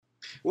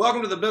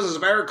Welcome to the Business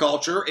of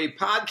Agriculture, a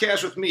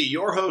podcast with me,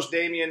 your host,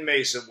 Damian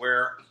Mason,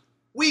 where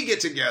we get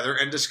together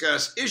and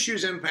discuss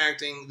issues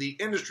impacting the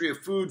industry of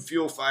food,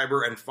 fuel,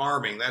 fiber, and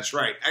farming. That's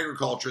right,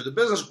 agriculture, the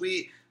business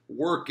we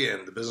work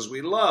in, the business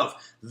we love.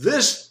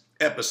 This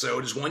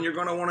episode is one you're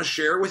going to want to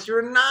share with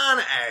your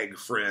non-ag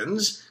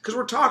friends because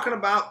we're talking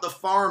about the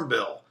Farm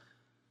Bill.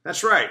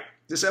 That's right.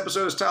 This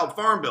episode is titled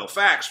Farm Bill,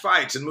 Facts,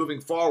 Fights, and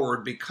Moving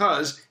Forward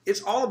because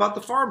it's all about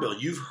the Farm Bill.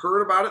 You've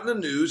heard about it in the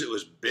news. It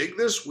was big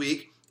this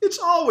week. It's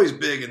always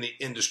big in the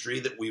industry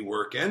that we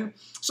work in.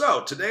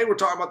 So today we're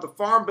talking about the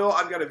Farm Bill.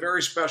 I've got a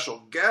very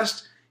special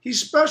guest.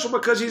 He's special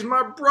because he's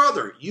my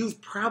brother.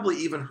 You've probably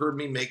even heard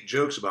me make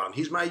jokes about him.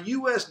 He's my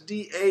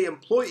USDA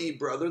employee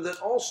brother that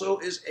also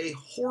is a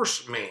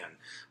horseman.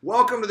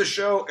 Welcome to the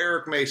show,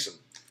 Eric Mason.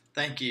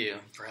 Thank you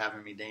for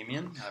having me,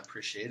 Damian. I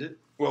appreciate it.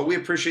 Well, we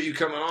appreciate you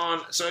coming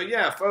on. So,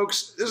 yeah,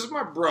 folks, this is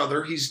my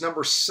brother. He's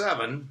number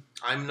 7.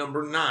 I'm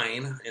number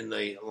 9 in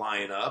the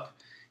lineup.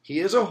 He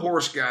is a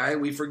horse guy.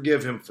 We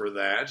forgive him for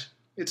that.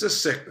 It's a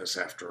sickness,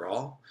 after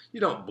all.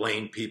 You don't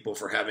blame people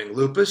for having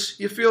lupus.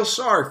 You feel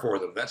sorry for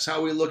them. That's how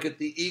we look at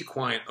the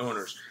equine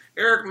owners.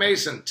 Eric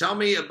Mason, tell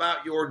me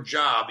about your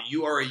job.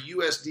 You are a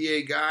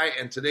USDA guy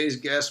and today's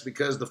guest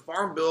because the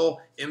Farm Bill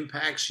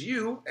impacts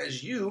you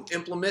as you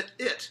implement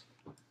it.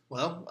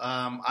 Well,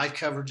 I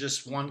cover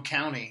just one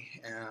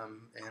county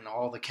and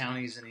all the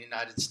counties in the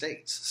United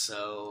States.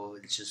 So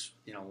it's just,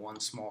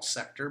 one small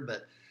sector,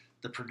 but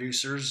the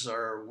producers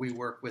we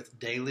work with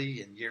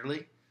daily and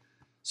yearly.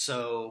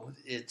 So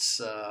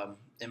it's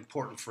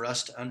important for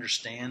us to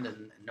understand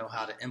and know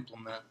how to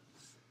implement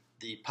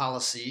the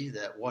policy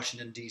that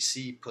Washington,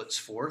 D.C. puts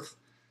forth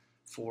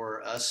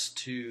for us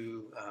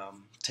to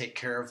take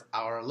care of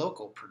our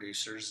local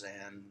producers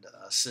and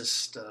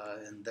assist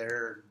in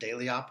their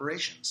daily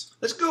operations.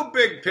 Let's go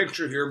big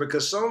picture here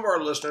because some of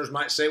our listeners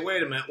might say,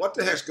 wait a minute, what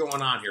the heck's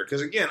going on here?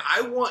 Because again,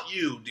 I want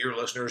you, dear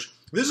listeners,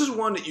 this is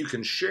one that you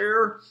can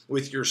share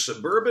with your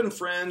suburban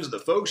friends, the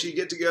folks you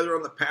get together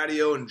on the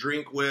patio and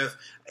drink with,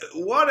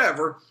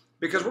 whatever,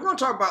 because we're going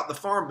to talk about the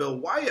Farm Bill,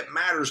 why it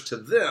matters to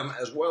them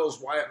as well as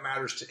why it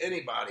matters to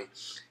anybody.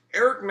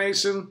 Eric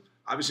Mason,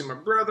 obviously my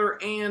brother,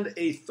 and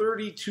a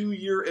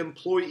 32-year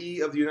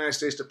employee of the United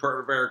States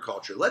Department of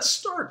Agriculture. Let's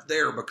start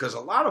there because a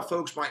lot of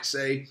folks might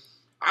say,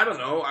 I don't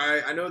know,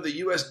 I know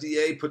the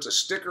USDA puts a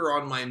sticker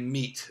on my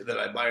meat that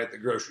I buy at the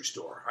grocery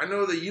store. I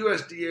know the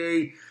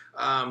USDA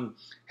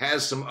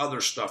has some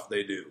other stuff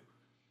they do.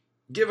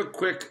 Give a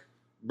quick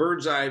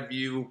bird's eye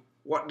view.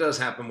 What does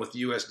happen with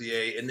the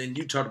USDA? And then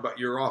you talk about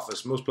your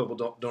office. Most people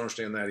don't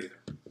understand that either.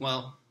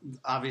 Well,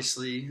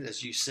 obviously,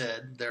 as you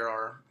said, there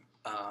are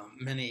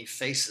many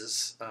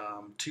faces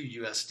to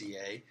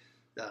USDA.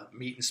 The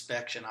meat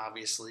inspection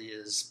obviously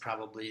is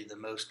probably the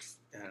most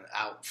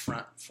out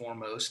front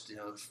foremost,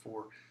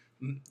 for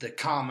the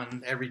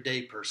common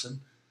everyday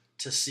person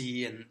to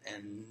see and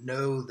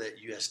know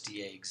that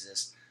USDA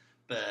exists.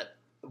 But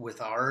with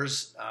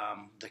ours,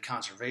 the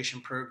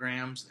conservation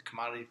programs, the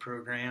commodity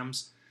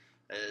programs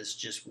is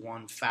just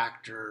one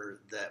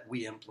factor that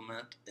we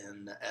implement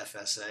in the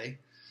FSA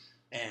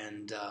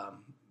and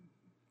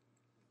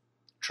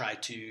try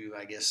to,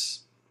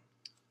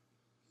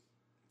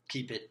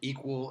 keep it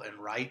equal and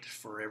right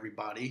for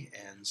everybody,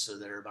 and so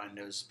that everybody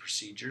knows the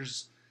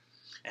procedures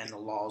and the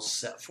laws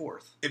set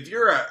forth. If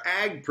you're an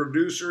ag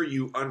producer,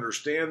 you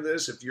understand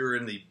this. If you're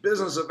in the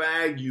business of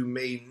ag, you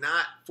may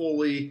not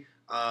fully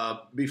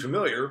be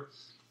familiar.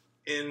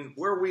 In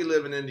where we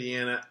live in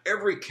Indiana,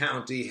 every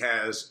county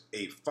has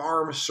a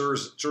Farm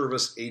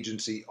Service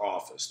Agency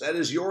office. That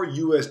is your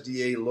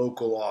USDA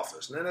local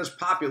office. And then as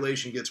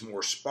population gets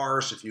more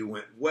sparse, if you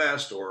went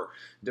west or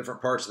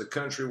different parts of the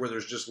country where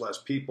there's just less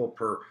people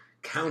per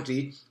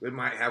county, we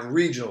might have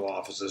regional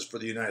offices for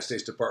the United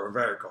States Department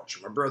of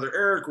Agriculture. My brother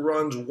Eric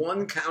runs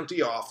one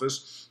county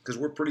office because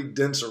we're pretty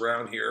dense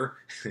around here,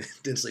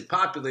 densely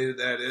populated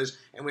that is,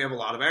 and we have a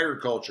lot of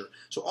agriculture.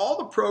 So all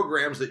the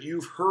programs that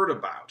you've heard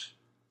about,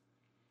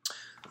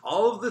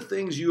 all of the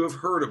things you have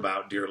heard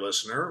about, dear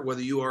listener,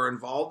 whether you are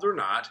involved or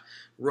not,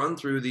 run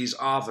through these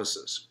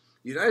offices.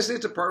 The United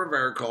States Department of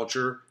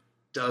Agriculture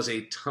does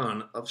a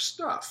ton of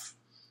stuff.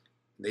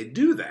 They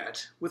do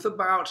that with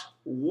about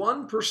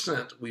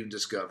 1%, we've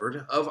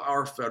discovered, of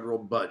our federal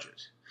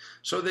budget.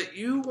 So that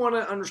you want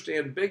to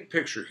understand big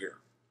picture here.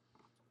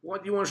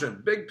 What you want to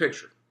understand, big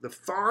picture. The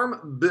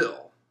Farm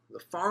Bill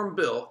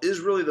is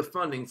really the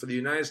funding for the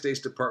United States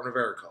Department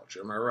of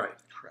Agriculture. Am I right?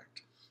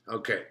 Correct.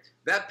 Okay.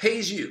 That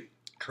pays you.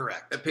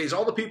 Correct. It pays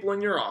all the people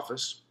in your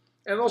office,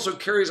 and it also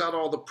carries out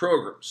all the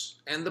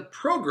programs. And the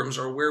programs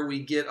are where we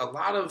get a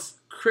lot of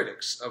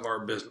critics of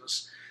our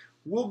business.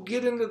 We'll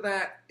get into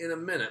that in a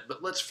minute,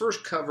 but let's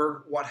first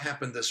cover what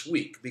happened this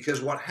week, because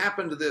what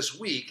happened this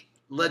week,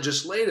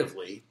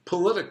 legislatively,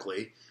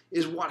 politically,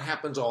 is what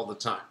happens all the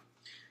time.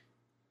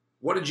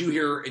 What did you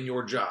hear in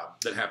your job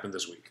that happened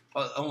this week?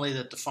 Only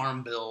that the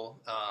Farm Bill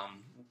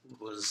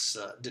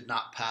did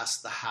not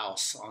pass the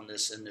House on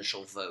this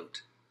initial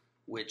vote,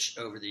 which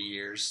over the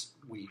years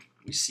we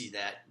see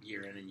that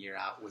year in and year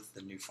out with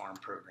the new farm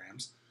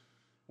programs.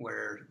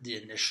 where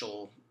the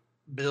initial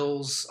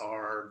bills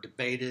are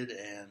debated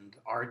and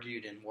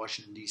argued in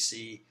Washington,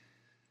 D.C.,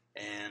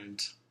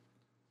 and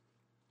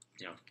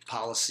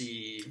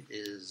policy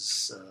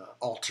is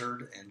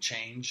altered and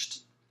changed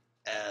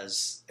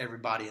as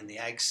everybody in the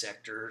ag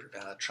sector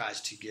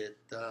tries to get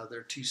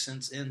their 2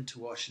 cents into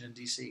Washington,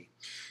 D.C.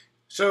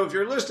 So if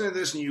you're listening to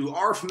this and you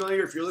are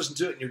familiar, if you're listening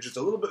to it and you're just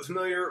a little bit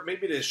familiar,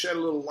 maybe to shed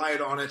a little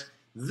light on it,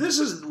 this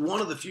is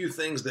one of the few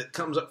things that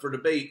comes up for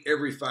debate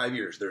every 5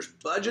 years. There's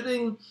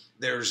budgeting,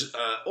 there's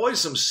always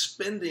some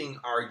spending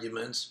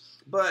arguments,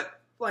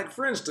 but like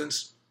for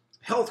instance,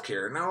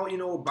 healthcare. Now,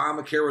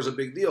 Obamacare was a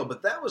big deal,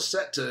 but that was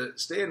set to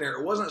stay in there.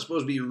 It wasn't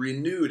supposed to be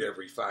renewed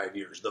every 5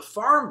 years. The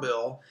Farm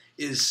Bill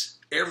is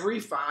every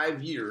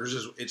 5 years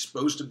it's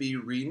supposed to be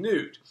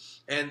renewed.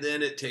 And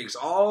then it takes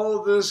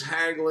all this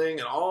haggling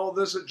and all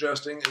this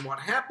adjusting. And what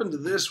happened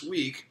this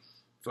week,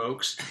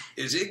 folks,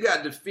 is it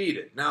got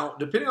defeated. Now,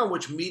 depending on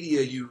which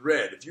media you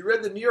read, if you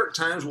read the New York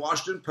Times,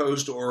 Washington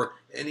Post, or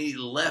any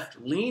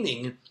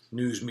left-leaning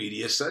news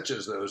media, such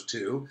as those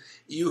two,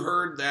 you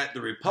heard that the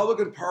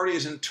Republican Party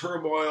is in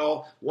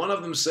turmoil. One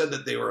of them said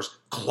that they were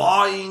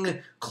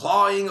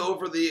clawing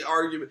over the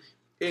argument.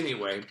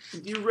 Anyway,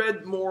 if you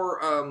read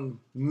more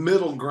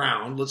middle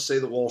ground, let's say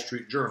the Wall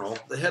Street Journal,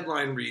 the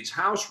headline reads,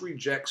 House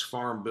rejects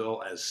Farm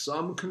Bill as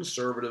some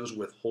conservatives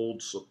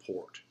withhold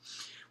support.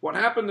 What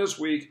happened this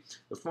week,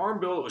 the Farm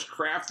Bill was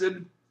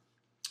crafted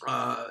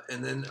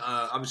and then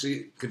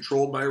obviously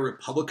controlled by a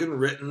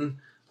Republican-written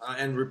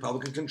and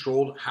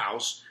Republican-controlled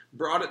House,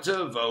 brought it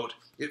to a vote.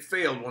 It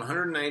failed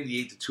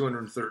 198 to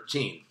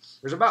 213.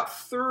 There's about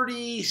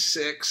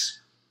 36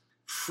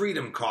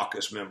 Freedom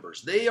Caucus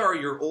members. They are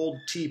your old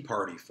Tea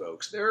Party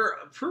folks. They're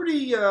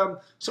pretty,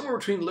 somewhere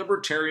between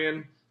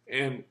libertarian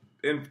and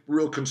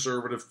real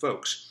conservative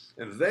folks.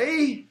 And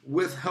they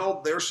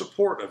withheld their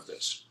support of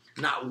this.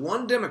 Not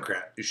one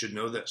Democrat, you should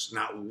know this,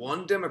 not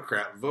one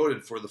Democrat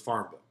voted for the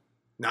Farm Bill.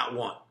 Not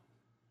one.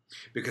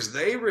 Because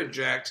they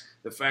reject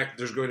the fact that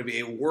there's going to be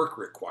a work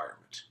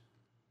requirement.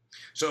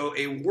 So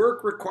a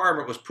work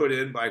requirement was put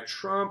in by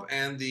Trump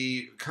and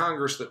the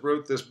Congress that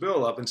wrote this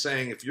bill up and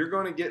saying if you're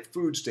going to get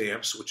food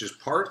stamps, which is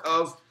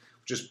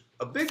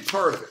a big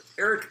part of it.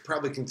 Eric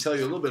probably can tell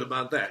you a little bit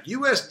about that.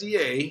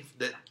 USDA,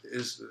 that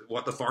is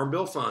what the Farm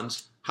Bill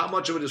funds, how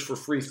much of it is for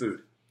free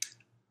food?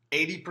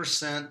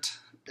 80%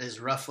 is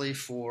roughly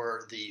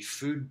for the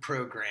food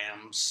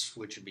programs,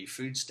 which would be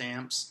food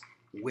stamps,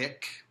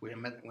 WIC,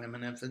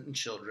 Women, Infant, and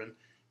Children,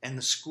 and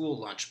the school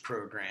lunch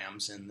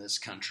programs in this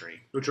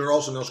country. Which are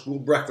also now school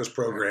breakfast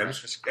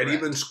programs. Breakfast, and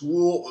even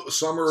school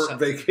summer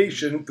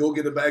vacation, go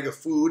get a bag of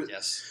food.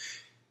 Yes.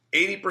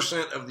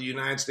 80% of the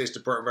United States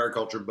Department of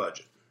Agriculture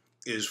budget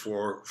is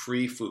for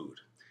free food.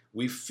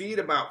 We feed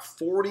about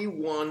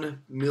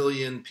 41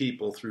 million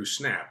people through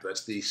SNAP.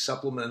 That's the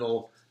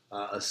Supplemental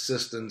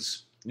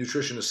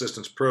Nutrition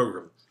Assistance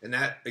Program. And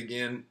that,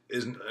 again,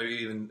 isn't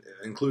even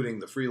including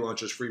the free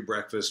lunches, free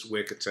breakfast,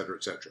 WIC, et cetera,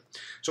 et cetera.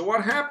 So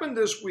what happened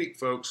this week,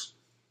 folks,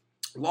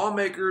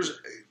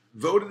 lawmakers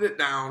voted it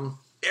down.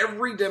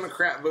 Every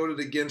Democrat voted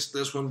against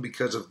this one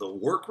because of the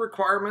work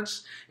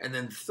requirements. And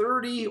then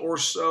 30 or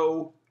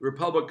so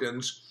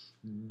Republicans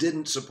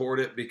didn't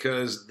support it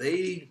because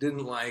they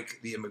didn't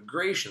like the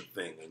immigration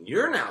thing. And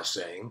you're now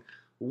saying,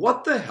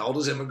 what the hell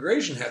does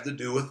immigration have to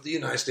do with the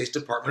United States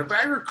Department of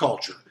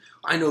Agriculture?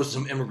 I know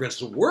some immigrants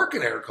that work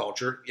in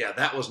agriculture. Yeah,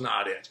 that was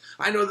not it.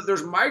 I know that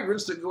there's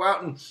migrants that go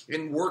out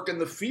and work in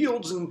the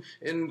fields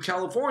in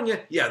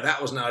California. Yeah,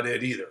 that was not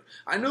it either.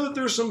 I know that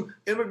there's some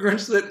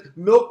immigrants that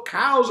milk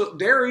cows at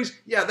dairies.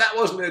 Yeah, that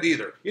wasn't it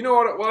either. You know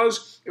what it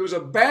was? It was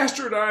a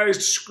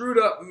bastardized, screwed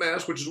up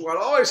mess, which is what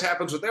always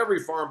happens with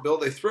every farm bill.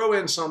 They throw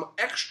in some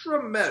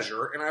extra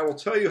measure, and I will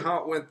tell you how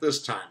it went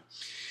this time.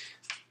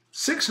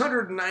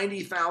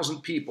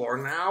 690,000 people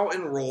are now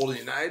enrolled in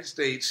the United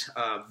States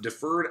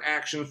Deferred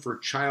Action for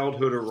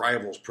Childhood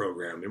Arrivals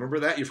program. Remember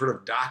that? You've heard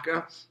of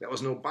DACA? That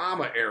was an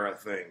Obama-era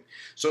thing.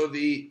 So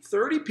the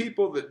 30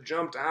 people that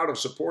jumped out of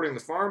supporting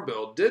the Farm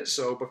Bill did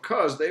so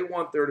because they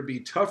want there to be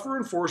tougher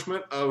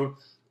enforcement of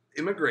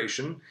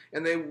immigration,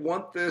 and they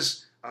want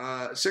this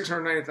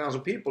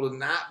 690,000 people to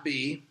not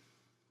be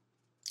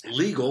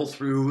legal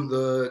through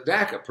the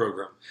DACA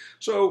program.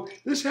 So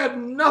this had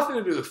nothing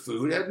to do with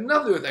food, had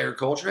nothing to do with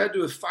agriculture, had to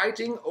do with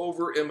fighting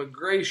over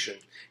immigration.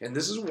 And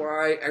this is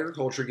why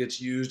agriculture gets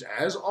used,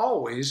 as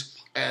always,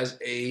 as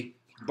a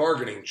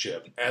bargaining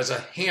chip, as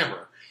a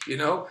hammer. You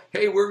know,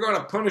 hey, we're going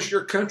to punish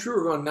your country,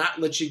 we're going to not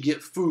let you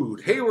get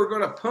food. Hey, we're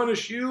going to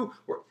punish you.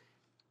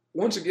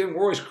 Once again,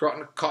 we're always caught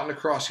in the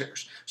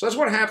crosshairs. So that's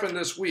what happened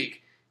this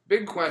week.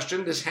 Big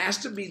question, this has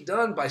to be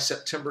done by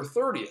September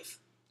 30th.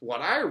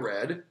 What I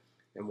read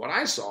and what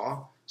I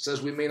saw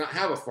says we may not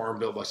have a farm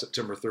bill by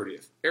September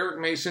 30th.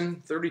 Eric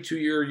Mason,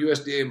 32-year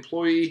USDA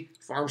employee,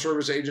 Farm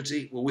Service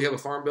Agency. Will we have a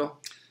farm bill?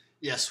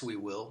 Yes, we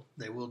will.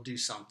 They will do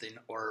something,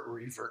 or it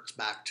reverts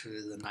back to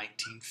the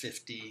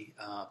 1950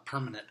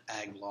 permanent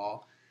ag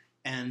law,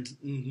 and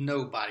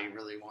nobody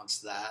really wants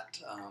that.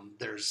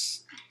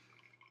 There's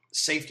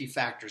safety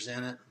factors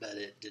in it, but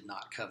it did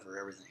not cover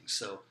everything.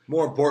 So,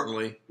 more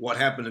importantly, what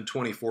happened in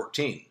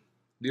 2014?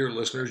 Dear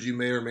listeners, you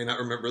may or may not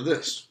remember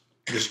this.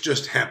 This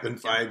just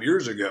happened 5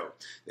 years ago.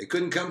 They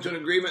couldn't come to an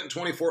agreement in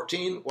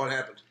 2014. What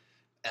happened?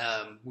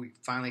 We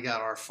finally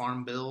got our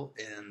farm bill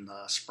in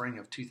spring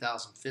of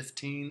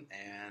 2015,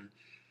 and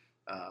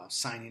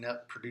signing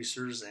up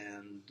producers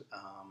and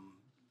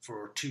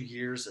for 2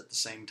 years at the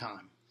same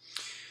time.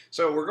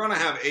 So we're going to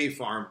have a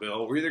farm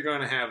bill. We're either going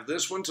to have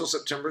this one till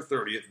September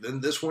 30th, then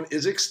this one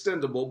is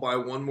extendable by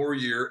 1 more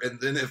year, and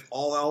then if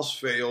all else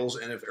fails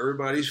and if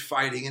everybody's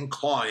fighting and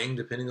clawing,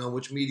 depending on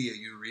which media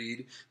you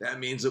read, that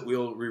means that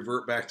we'll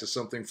revert back to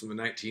something from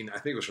I think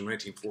it was from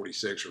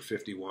 1946 or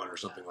 51 or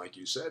something like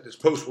you said. It's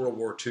post-World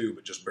War II,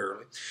 but just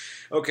barely.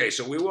 Okay,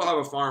 so we will have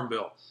a farm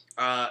bill.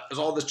 Is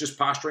all this just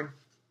posturing?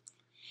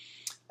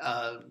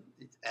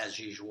 As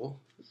usual.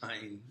 I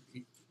mean,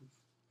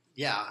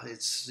 yeah,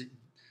 it's...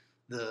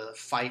 The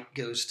fight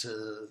goes to,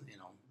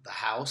 the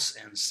House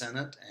and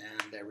Senate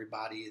and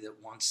everybody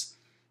that wants,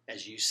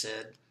 as you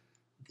said,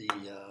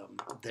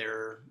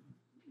 their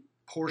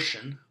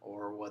portion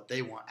or what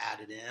they want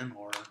added in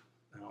or,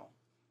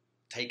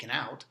 taken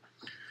out.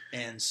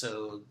 And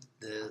so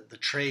the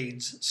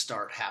trades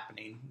start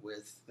happening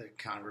with the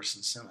Congress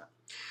and Senate.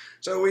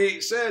 So we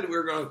said we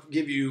were going to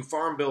give you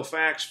Farm Bill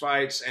facts,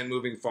 fights, and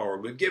moving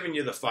forward. We've given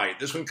you the fight.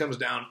 This one comes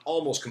down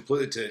almost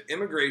completely to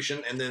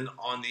immigration, and then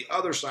on the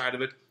other side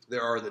of it,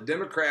 there are the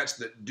Democrats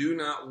that do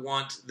not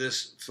want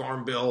this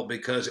farm bill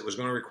because it was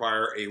going to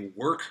require a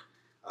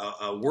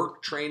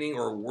work training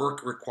or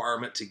work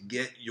requirement to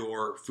get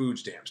your food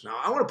stamps. Now,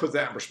 I want to put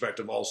that in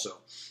perspective also.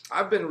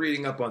 I've been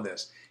reading up on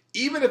this.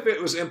 Even if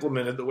it was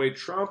implemented the way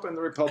Trump and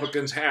the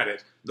Republicans had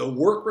it, the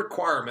work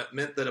requirement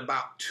meant that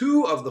about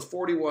 2 of the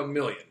 41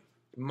 million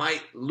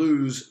might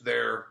lose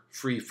their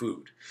free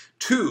food.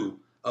 2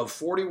 of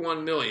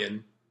 41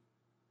 million,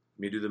 let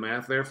me do the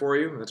math there for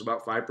you, that's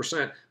about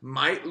 5%,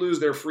 might lose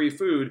their free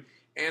food.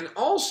 And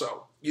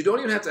also, you don't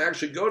even have to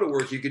actually go to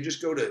work. You could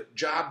just go to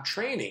job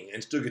training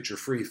and still get your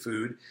free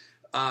food.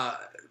 Of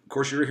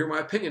course, you're going to hear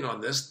my opinion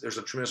on this. There's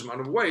a tremendous amount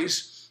of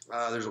waste.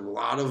 There's a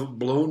lot of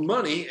blown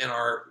money in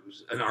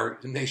our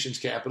nation's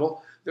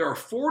capital. There are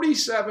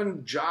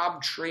 47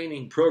 job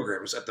training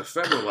programs at the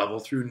federal level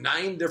through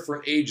 9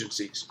 different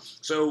agencies.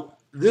 So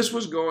this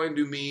was going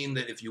to mean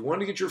that if you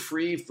wanted to get your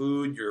free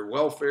food, your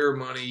welfare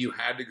money, you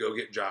had to go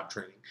get job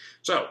training.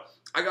 So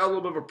I got a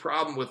little bit of a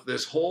problem with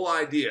this whole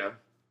idea,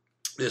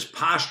 this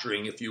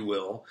posturing, if you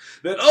will,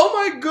 that, oh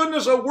my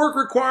goodness, a work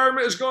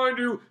requirement is going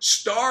to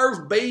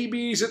starve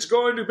babies. It's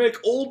going to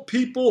make old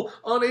people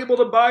unable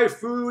to buy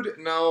food.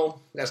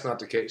 No, that's not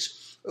the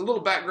case. A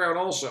little background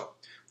also.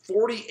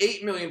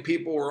 48 million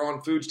people were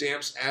on food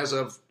stamps as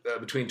of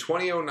between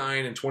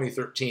 2009 and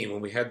 2013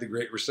 when we had the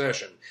Great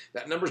Recession.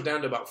 That number's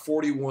down to about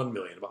 41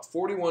 million. About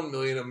 41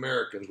 million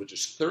Americans, which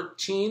is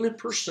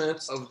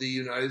 13% of the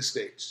United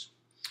States.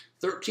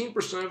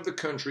 13% of the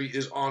country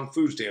is on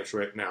food stamps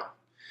right now.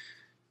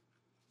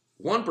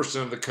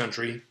 1% of the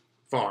country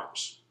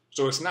farms.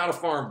 So it's not a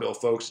farm bill,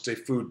 folks. It's a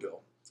food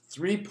bill.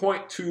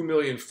 3.2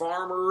 million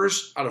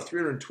farmers out of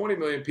 320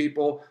 million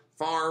people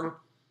farm.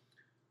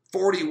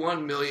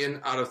 41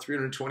 million out of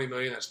 320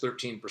 million, that's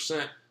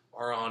 13%,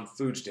 are on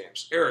food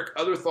stamps. Eric,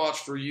 other thoughts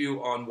for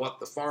you on what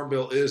the farm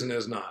bill is and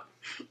is not?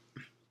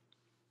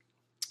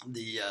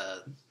 The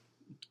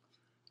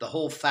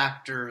whole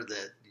factor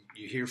that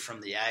you hear from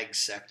the ag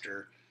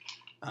sector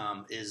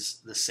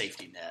is the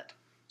safety net.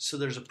 So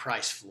there's a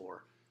price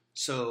floor.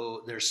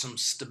 So there's some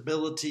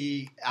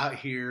stability out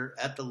here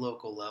at the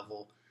local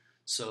level.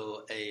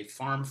 So a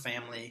farm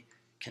family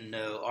can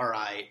know, all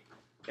right,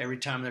 every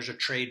time there's a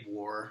trade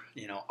war,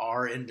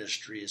 our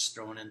industry is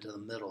thrown into the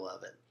middle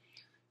of it.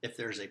 If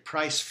there's a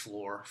price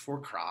floor for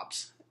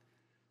crops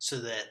so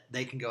that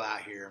they can go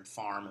out here and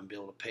farm and be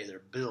able to pay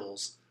their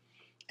bills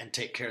and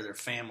take care of their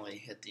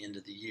family at the end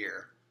of the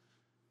year,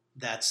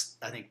 that's,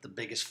 I think, the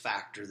biggest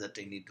factor that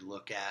they need to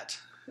look at.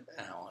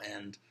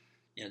 And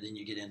then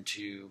you get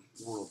into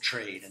world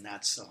trade, and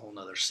that's a whole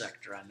other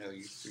sector I know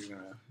you're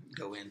going to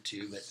go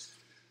into. But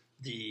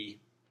the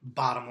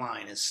bottom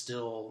line is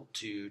still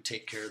to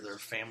take care of their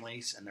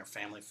families and their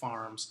family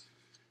farms.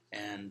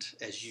 And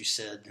as you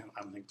said,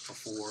 I think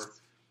before,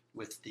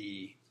 with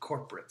the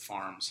corporate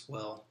farms,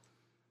 well,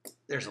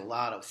 there's a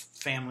lot of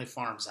family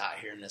farms out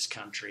here in this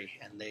country,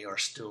 and they are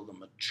still the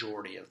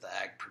majority of the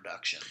ag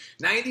production.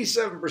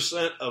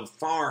 97% of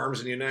farms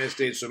in the United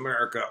States of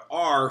America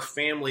are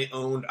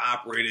family-owned,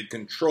 operated,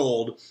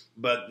 controlled,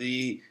 but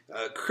the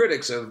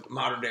critics of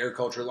modern-day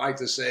agriculture like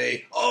to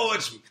say, oh,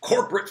 it's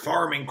corporate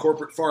farming,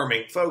 corporate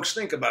farming. Folks,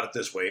 think about it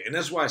this way, and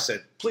that's why I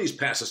said, please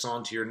pass this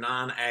on to your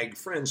non-ag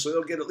friends so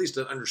they'll get at least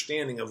an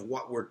understanding of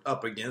what we're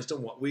up against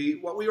and what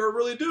we are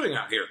really doing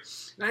out here.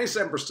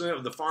 97%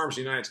 of the farms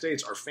in the United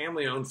States are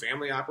family-owned,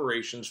 family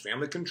operations,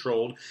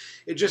 family-controlled.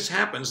 It just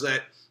happens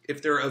that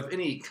if they're of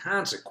any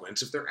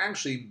consequence, if they're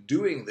actually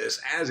doing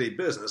this as a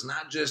business,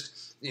 not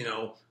just,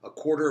 a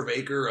quarter of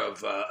acre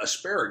of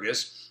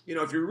asparagus.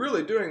 If you're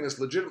really doing this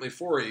legitimately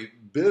for a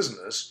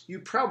business, you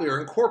probably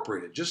are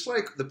incorporated. Just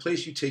like the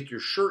place you take your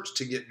shirts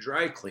to get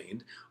dry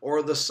cleaned,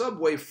 or the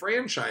Subway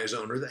franchise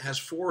owner that has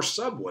 4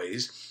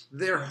 Subways,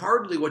 they're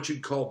hardly what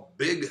you'd call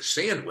big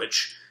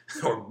sandwich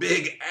or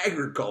big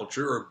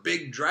agriculture or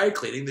big dry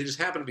cleaning. They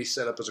just happen to be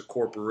set up as a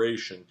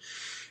corporation.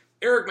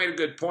 Eric made a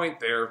good point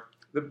there.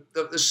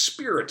 The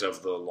spirit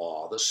of the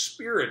law, the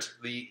spirit,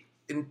 the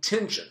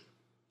intention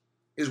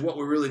is what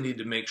we really need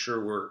to make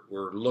sure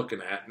we're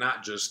looking at,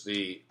 not just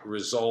the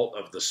result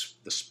of the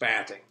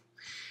spatting.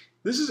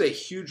 This is a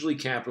hugely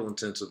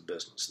capital-intensive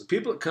business. The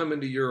people that come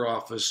into your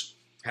office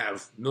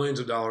have millions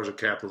of dollars of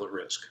capital at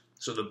risk.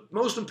 So the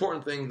most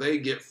important thing they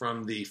get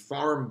from the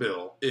Farm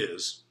Bill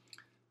is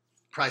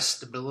price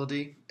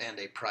stability and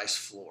a price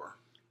floor.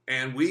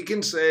 And we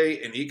can say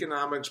in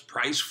economics,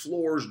 price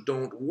floors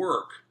don't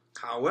work.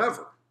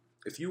 However,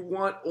 if you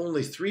want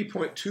only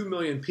 3.2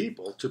 million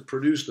people to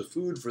produce the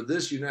food for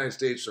this United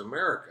States of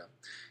America,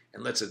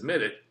 and let's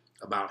admit it,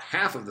 about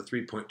half of the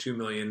 3.2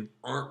 million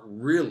aren't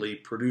really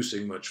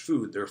producing much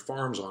food. They're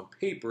farms on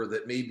paper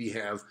that maybe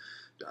have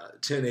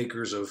 10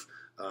 acres of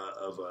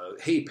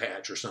a hay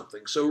patch or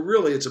something. So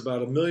really it's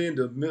about 1 million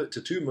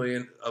to 2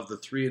 million of the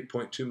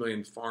 3.2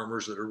 million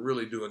farmers that are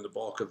really doing the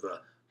bulk of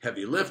the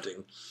heavy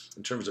lifting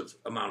in terms of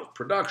amount of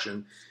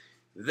production.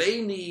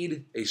 They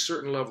need a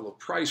certain level of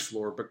price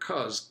floor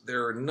because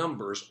their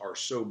numbers are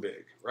so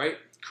big, right?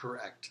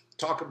 Correct.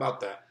 Talk about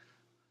that.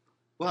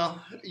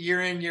 Well,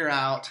 year in, year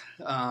out,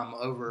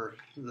 over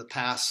the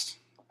past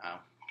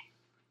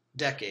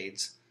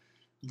decades,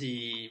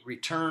 the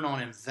return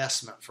on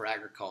investment for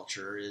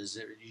agriculture is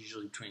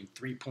usually between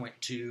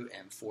 3.2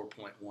 and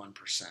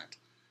 4.1%.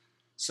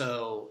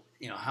 So,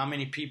 how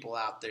many people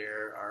out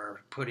there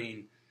are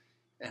putting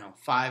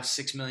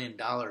 $5-6 million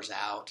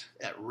out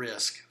at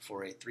risk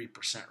for a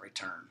 3%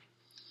 return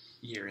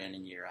year in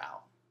and year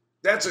out?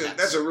 That's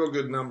a real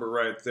good number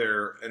right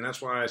there, and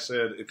that's why I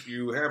said if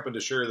you happen to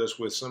share this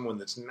with someone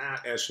that's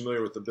not as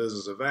familiar with the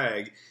business of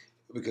ag,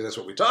 because that's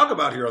what we talk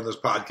about here on this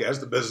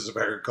podcast, the business of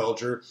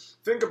agriculture.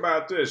 Think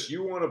about this: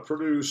 you want to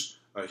produce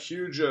a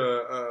huge,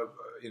 a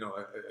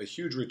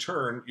huge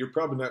return. You're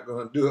probably not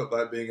going to do it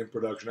by being in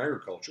production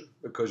agriculture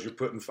because you're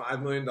putting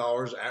 $5 million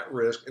at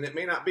risk, and it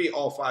may not be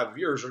all 5 of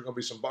yours. There's going to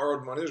be some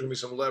borrowed money. There's going to be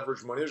some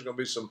leveraged money. There's going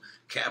to be some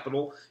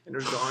capital, and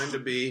there's going to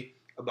be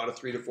about a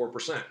 3 to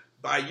 4%.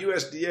 By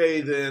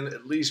USDA, then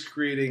at least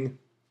creating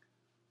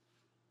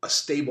a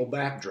stable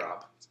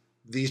backdrop.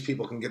 These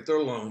people can get their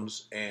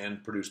loans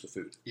and produce the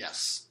food.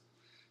 Yes,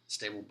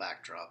 stable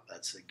backdrop.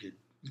 That's a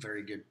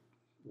very good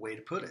way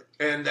to put it.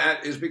 And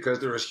that is because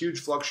there is huge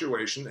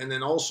fluctuation. And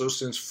then also,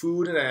 since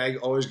food and ag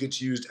always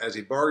gets used as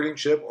a bargaining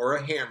chip or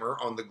a hammer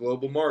on the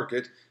global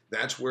market,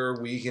 that's where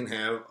we can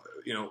have,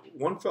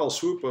 one fell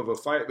swoop of a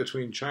fight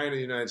between China and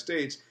the United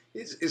States.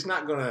 It's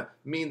not going to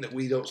mean that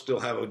we don't still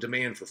have a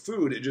demand for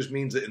food. It just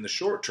means that in the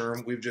short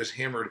term, we've just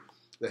hammered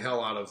the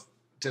hell out of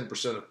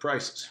 10% of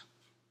prices.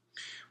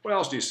 What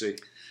else do you see?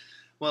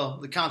 Well,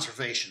 the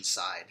conservation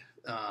side,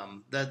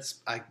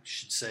 that's, I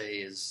should say,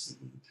 is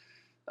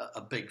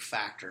a big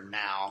factor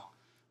now.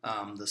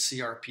 The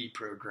CRP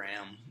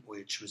program,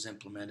 which was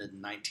implemented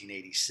in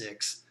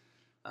 1986,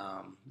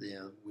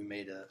 we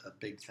made a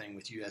big thing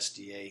with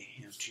USDA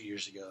 2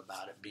 years ago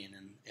about it being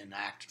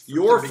enacted.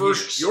 Your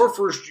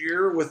first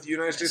year with the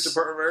United States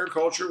Department of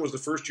Agriculture was the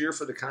first year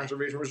for the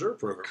Conservation Reserve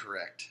Program.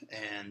 Correct,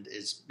 and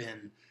it's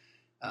been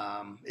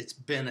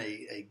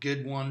a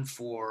good one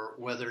for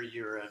whether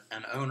you're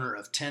an owner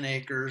of 10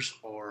 acres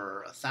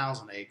or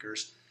 1,000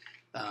 acres.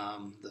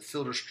 The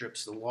filter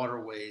strips, the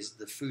waterways,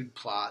 the food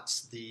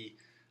plots, the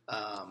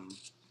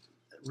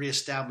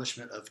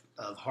reestablishment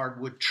of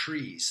hardwood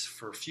trees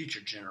for future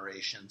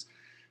generations.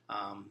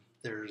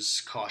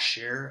 There's cost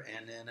share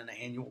and then an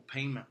annual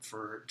payment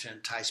to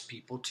entice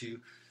people to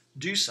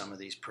do some of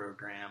these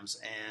programs.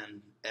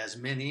 And as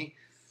many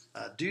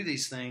do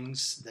these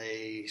things,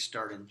 they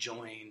start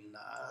enjoying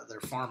their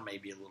farm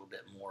maybe a little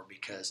bit more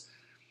because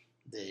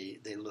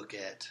they look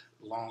at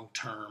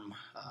long-term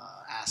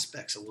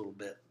aspects a little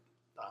bit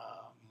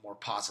more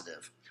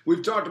positive.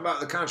 We've talked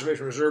about the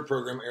Conservation Reserve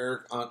Program,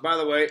 Eric. By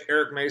the way,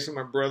 Eric Mason,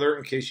 my brother,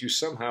 in case you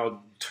somehow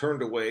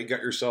turned away,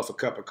 got yourself a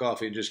cup of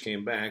coffee and just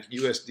came back,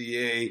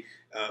 USDA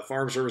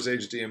Farm Service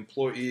Agency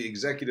employee,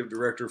 executive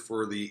director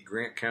for the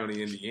Grant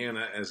County,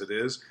 Indiana, as it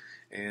is,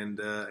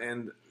 and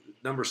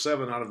number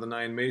 7 out of the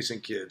 9 Mason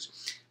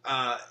kids,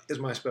 is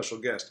my special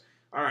guest.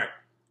 All right.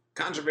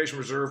 Conservation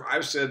Reserve,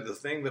 I've said the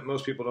thing that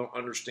most people don't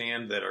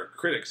understand that are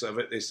critics of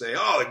it, they say,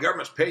 oh, the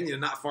government's paying you to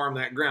not farm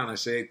that ground. I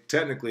say,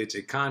 technically, it's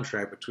a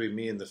contract between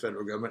me and the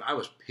federal government. I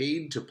was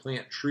paid to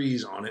plant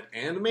trees on it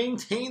and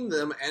maintain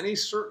them at a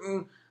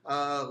certain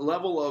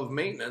level of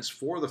maintenance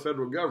for the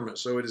federal government.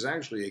 So it is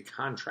actually a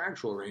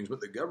contractual arrangement.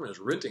 The government is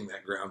renting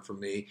that ground from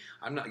me.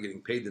 I'm not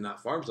getting paid to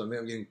not farm something.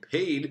 I'm getting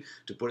paid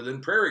to put it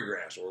in prairie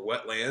grass or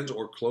wetlands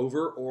or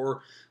clover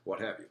or what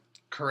have you.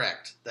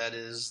 Correct. That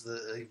is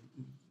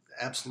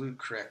absolute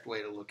correct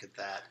way to look at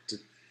that.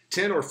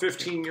 10 or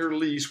 15-year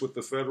lease with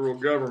the federal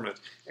government.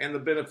 And the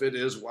benefit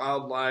is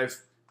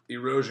wildlife,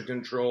 erosion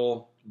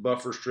control,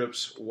 buffer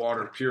strips,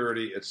 water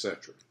purity,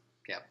 etc.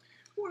 Yeah.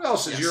 What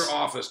else is your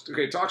office?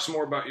 Okay, talk some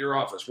more about your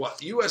office. What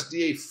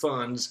USDA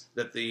funds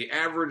that the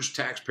average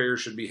taxpayer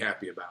should be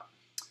happy about?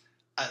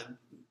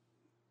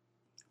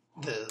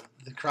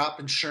 The crop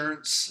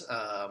insurance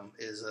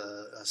is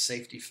a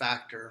safety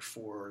factor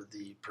for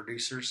the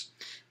producers.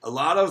 A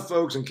lot of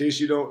folks, in case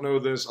you don't know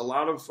this, a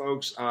lot of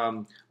folks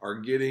are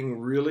getting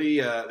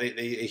really,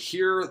 they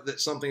hear that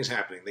something's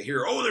happening. They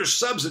hear, oh, there's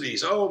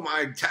subsidies. Oh,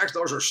 my tax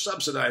dollars are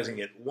subsidizing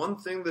it. One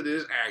thing that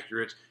is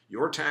accurate,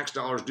 your tax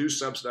dollars do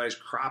subsidize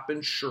crop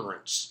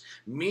insurance,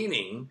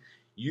 meaning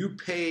you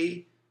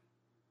pay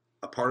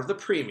a part of the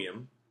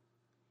premium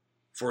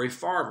for a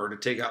farmer to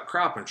take out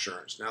crop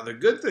insurance. Now, the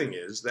good thing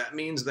is that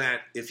means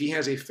that if he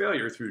has a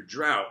failure through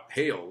drought,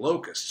 hail,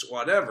 locusts,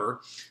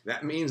 whatever,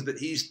 that means that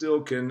he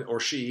still can, or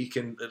she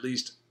can at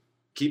least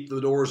keep the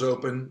doors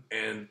open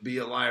and be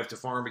alive to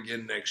farm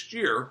again next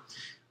year.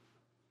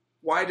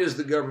 Why does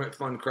the government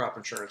fund crop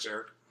insurance,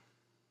 Eric?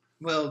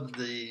 Well,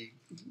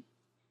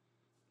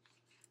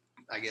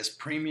 I guess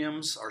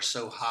premiums are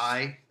so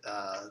high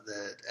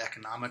that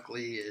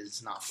economically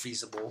is not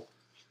feasible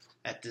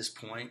at this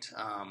point.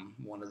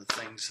 One of the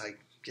things I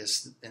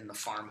guess in the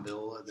Farm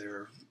Bill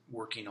they're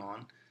working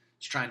on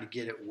is trying to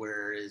get it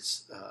where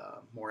it's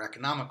more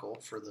economical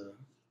for the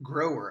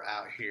grower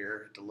out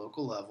here at the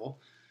local level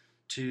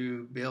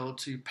to be able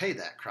to pay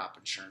that crop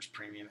insurance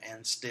premium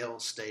and still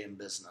stay in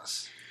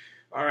business.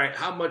 All right,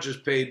 how much is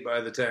paid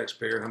by the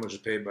taxpayer and how much is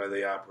paid by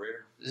the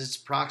operator? It's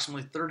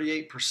approximately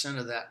 38%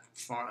 of that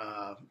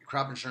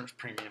crop insurance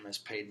premium is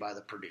paid by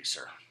the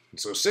producer.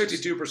 So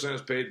 62%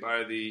 is paid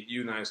by the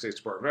United States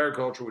Department of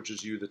Agriculture, which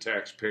is you, the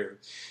taxpayer.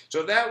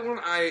 So that one,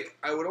 I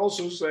would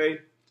also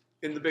say,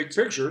 in the big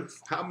picture,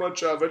 how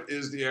much of it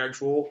is the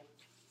actual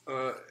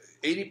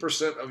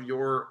 80% of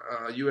your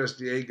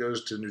USDA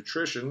goes to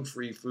nutrition,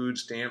 free food,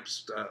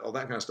 stamps, all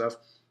that kind of stuff.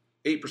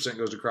 8%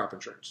 goes to crop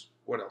insurance.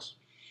 What else?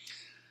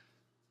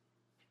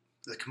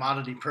 The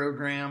commodity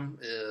program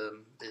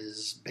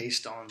is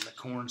based on the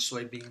corn,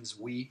 soybeans,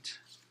 wheat.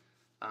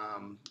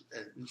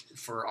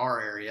 For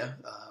our area,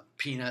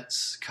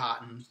 peanuts,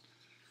 cotton,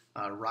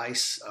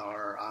 rice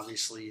are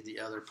obviously the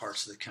other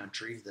parts of the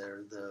country.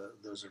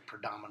 Those are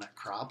predominant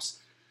crops,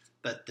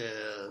 but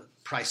the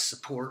price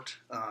support.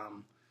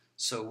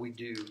 So we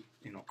do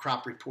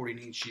crop reporting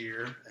each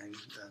year, and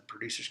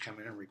producers come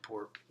in and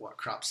report what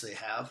crops they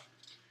have,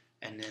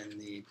 and then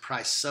the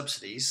price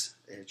subsidies,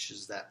 which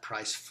is that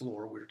price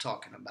floor we were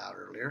talking about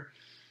earlier,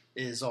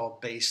 is all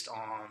based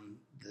on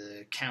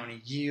the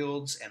county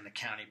yields and the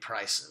county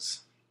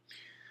prices.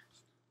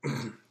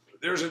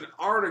 There's an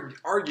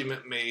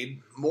argument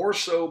made, more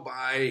so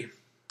by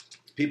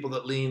people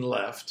that lean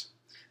left,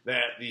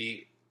 that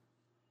the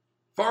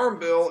Farm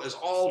Bill is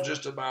all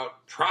just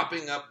about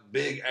propping up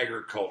big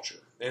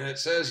agriculture. And it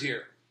says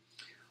here,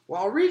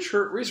 while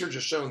research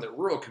has shown that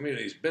rural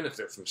communities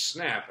benefit from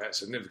SNAP at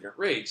significant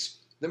rates,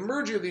 the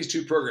merger of these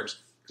two programs,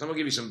 because I'm going to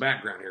give you some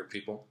background here,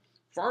 people.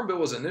 Farm Bill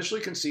was initially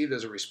conceived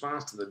as a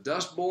response to the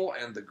Dust Bowl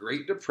and the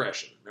Great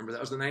Depression. Remember,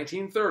 that was the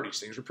 1930s.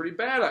 Things were pretty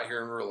bad out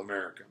here in rural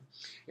America.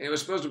 And it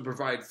was supposed to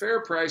provide fair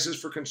prices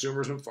for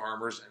consumers and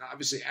farmers, and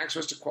obviously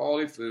access to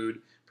quality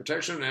food,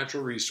 protection of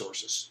natural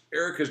resources.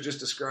 Eric has just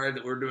described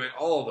that we're doing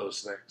all of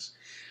those things.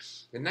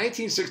 In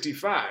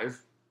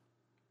 1965,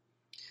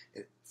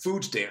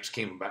 food stamps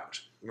came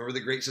about. Remember the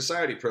Great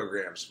Society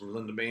programs from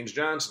Lyndon Baines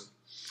Johnson.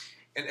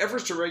 And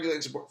efforts to regulate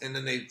and support, and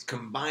then they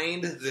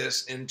combined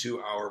this into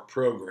our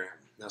program.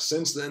 Now,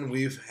 since then,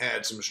 we've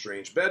had some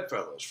strange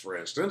bedfellows. For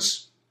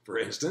instance,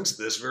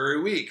 this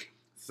very week,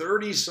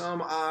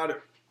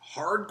 30-some-odd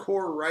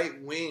hardcore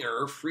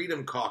right-winger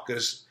Freedom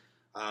Caucus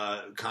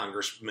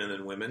congressmen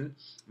and women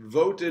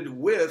voted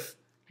with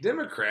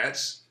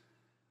Democrats,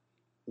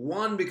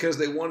 one because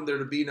they wanted there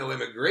to be no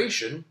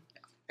immigration,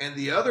 and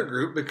the other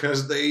group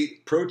because they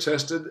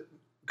protested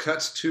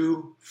cuts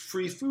to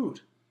free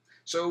food.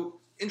 So,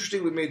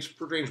 interesting, we made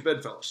strange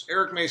bedfellows.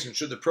 Eric Mason,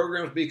 should the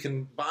programs be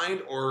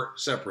combined or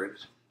separated?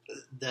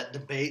 That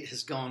debate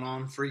has gone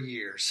on for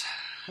years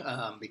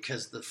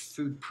because the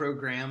food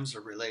programs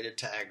are related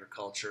to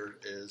agriculture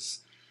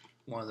is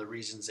one of the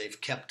reasons they've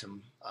kept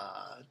them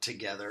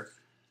together.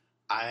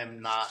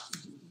 I'm not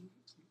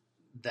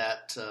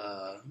that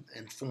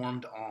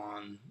informed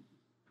on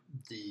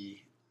the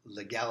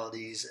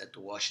legalities at the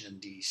Washington,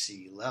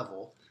 D.C.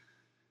 level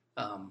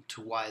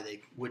to why they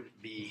wouldn't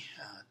be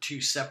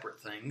two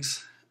separate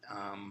things.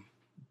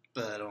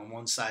 But on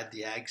one side,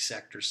 the ag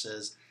sector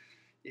says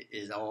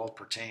it all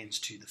pertains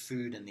to the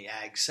food and the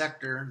ag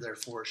sector,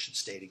 therefore it should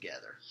stay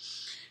together.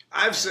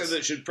 I've said that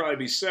it should probably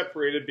be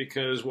separated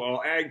because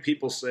while ag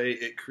people say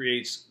it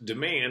creates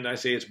demand, I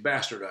say it's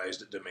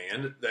bastardized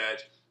demand.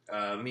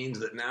 That means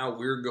that now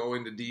we're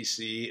going to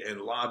D.C. and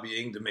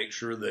lobbying to make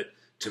sure that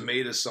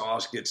tomato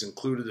sauce gets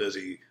included as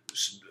a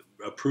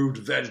approved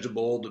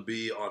vegetable to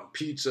be on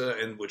pizza,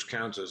 and which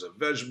counts as a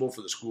vegetable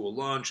for the school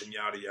lunch, and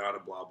yada yada,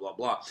 blah blah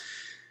blah.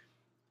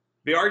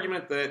 The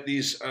argument that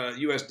these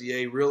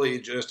USDA really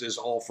just is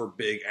all for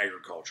big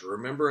agriculture.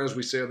 Remember, as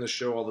we say on this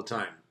show all the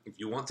time, if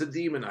you want to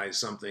demonize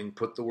something,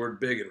 put the word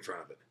big in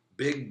front of it.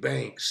 Big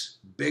banks,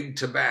 big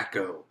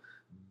tobacco,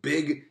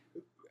 big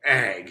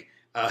ag.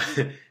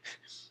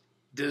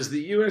 Does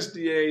the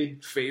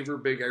USDA favor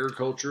big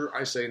agriculture?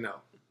 I say no.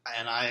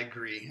 And I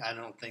agree. I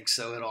don't think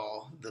so at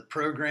all. The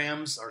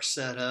programs are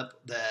set up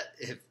that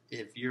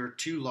if you're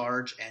too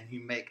large and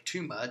you make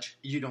too much,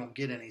 you don't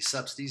get any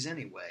subsidies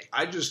anyway.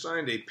 I just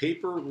signed a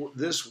paper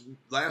this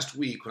last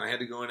week when I had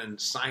to go in and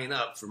sign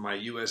up for my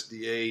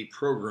USDA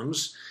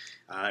programs.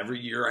 Every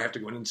year I have to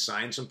go in and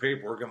sign some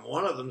paperwork, and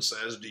one of them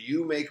says, do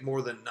you make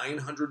more than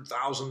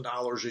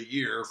 $900,000 a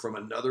year from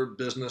another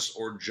business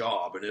or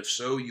job? And if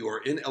so, you are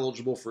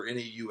ineligible for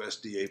any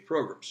USDA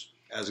programs,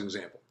 as an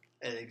example.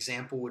 An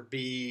example would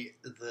be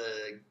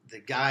the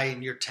guy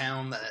in your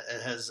town that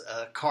has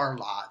a car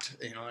lot,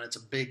 and it's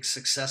a big,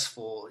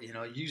 successful,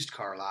 used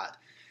car lot.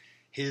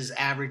 His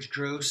average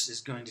gross is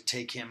going to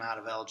take him out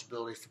of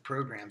eligibility for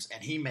programs,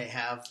 and he may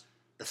have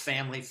the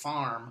family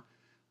farm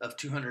of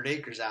 200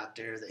 acres out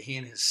there that he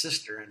and his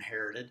sister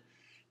inherited,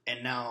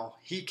 and now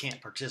he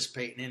can't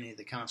participate in any of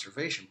the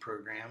conservation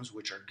programs,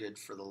 which are good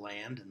for the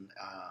land and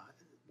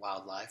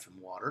wildlife and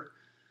water.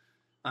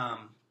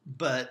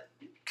 But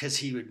because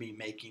he would be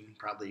making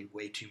probably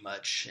way too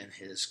much in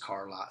his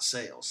car lot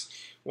sales.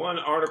 One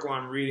article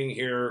I'm reading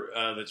here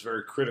that's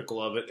very critical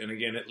of it, and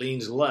again, it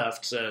leans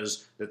left,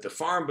 says that the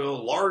Farm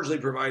Bill largely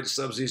provides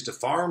subsidies to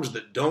farms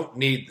that don't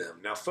need them.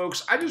 Now,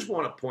 folks, I just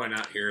want to point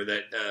out here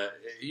that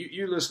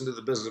you listen to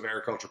the Business of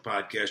Agriculture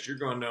podcast, you're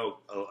going to know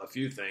a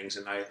few things,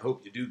 and I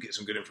hope you do get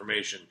some good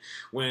information.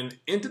 When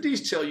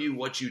entities tell you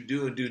what you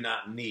do and do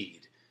not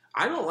need,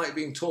 I don't like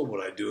being told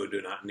what I do and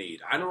do not need.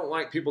 I don't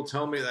like people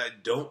telling me that I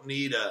don't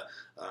need a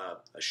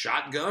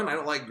shotgun. I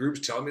don't like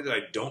groups telling me that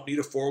I don't need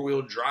a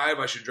four-wheel drive.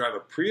 I should drive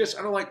a Prius.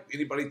 I don't like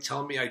anybody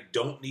telling me I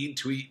don't need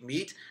to eat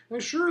meat. And I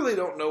surely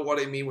don't know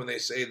what I mean when they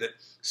say that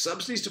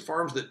subsidies to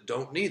farms that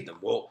don't need them.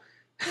 Well,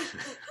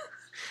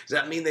 does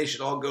that mean they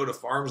should all go to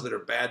farms that are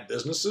bad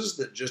businesses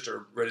that just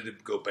are ready to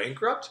go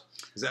bankrupt?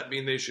 Does that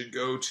mean they should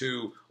go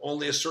to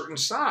only a certain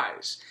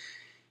size?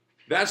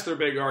 That's their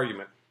big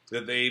argument,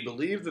 that they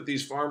believe that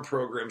these farm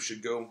programs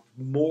should go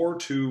more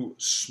to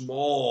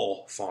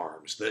small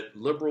farms that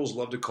liberals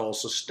love to call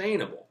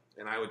sustainable.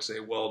 And I would say,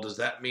 well, does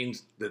that mean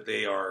that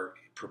they are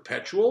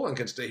perpetual and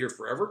can stay here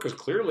forever? Because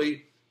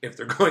clearly, if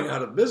they're going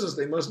out of business,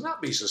 they must not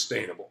be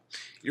sustainable.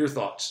 Your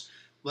thoughts?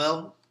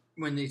 Well,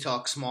 when you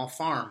talk small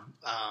farm,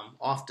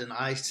 often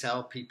I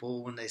tell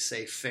people when they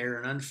say fair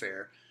and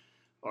unfair,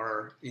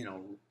 or,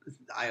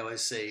 I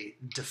always say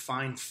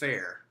define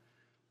fair.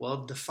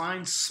 Well,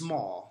 define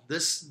small.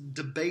 This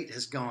debate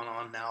has gone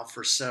on now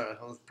for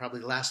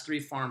probably the last 3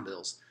 farm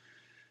bills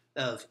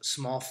of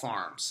small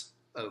farms.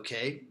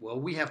 Okay, well,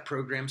 we have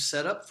programs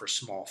set up for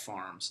small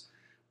farms.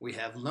 We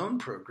have loan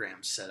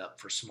programs set up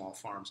for small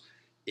farms.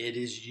 It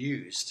is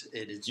used.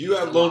 You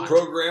have loan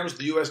programs.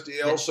 The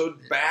USDA also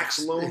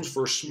backs loans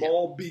for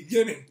small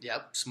beginning.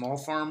 Yep, small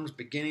farms,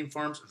 beginning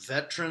farms,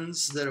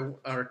 veterans that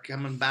are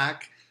coming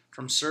back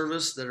from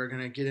service that are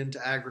going to get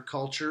into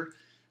agriculture,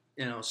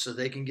 so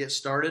they can get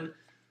started.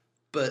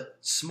 But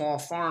small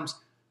farms,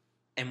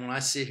 and when I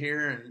sit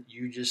here and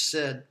you just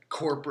said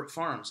corporate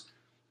farms,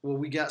 well,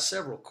 we got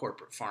several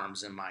corporate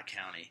farms in my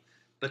county,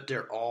 but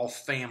they're all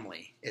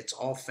family. It's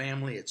all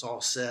family. It's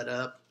all set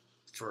up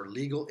for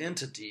legal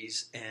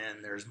entities,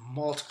 and there's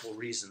multiple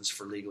reasons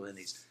for legal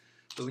entities.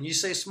 But when you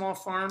say small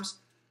farms,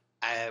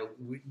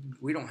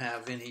 we don't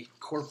have any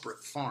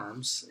corporate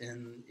farms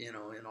in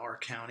our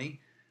county,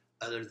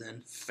 other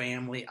than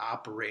family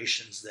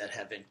operations that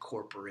have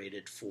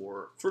incorporated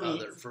for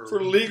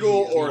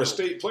legal or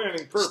estate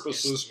planning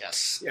purposes.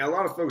 Yes. Yeah, a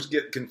lot of folks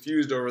get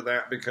confused over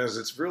that because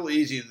it's real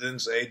easy to then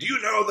say, do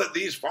you know that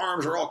these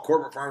farms are all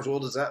corporate farms? Well,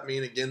 does that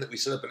mean, again, that we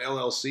set up an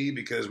LLC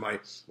because my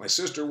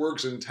sister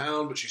works in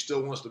town, but she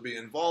still wants to be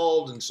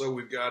involved, and so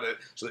we've got it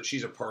so that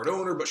she's a part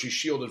owner, but she's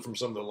shielded from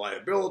some of the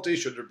liability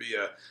should there be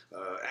a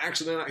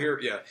accident out here?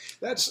 Yeah,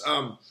 that's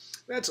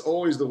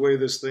always the way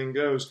this thing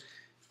goes.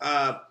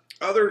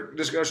 Other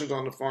discussions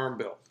on the Farm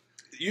Bill.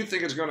 You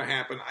think it's going to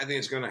happen. I think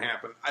it's going to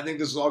happen. I think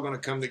this is all going to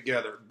come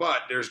together. But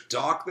there's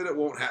talk that it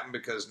won't happen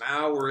because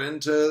now we're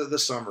into the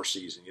summer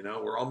season.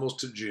 We're almost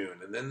to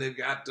June. And then they've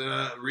got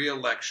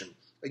re-election.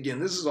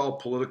 Again, this is all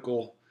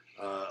political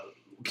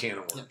can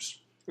of worms.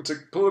 It's a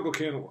political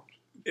can of worms.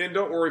 And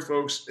don't worry,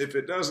 folks. If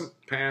it doesn't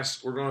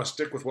pass, we're going to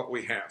stick with what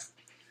we have.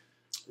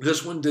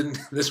 This one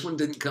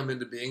didn't come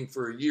into being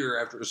for a year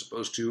after it was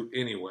supposed to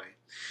anyway.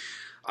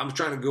 I'm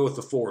trying to go with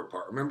the forward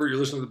part. Remember, you're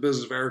listening to the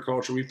Business of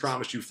Agriculture. We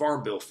promised you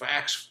Farm Bill,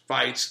 facts,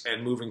 fights,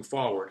 and moving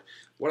forward.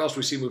 What else do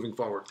we see moving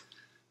forward?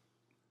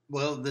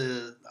 Well,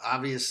 the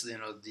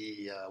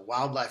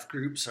wildlife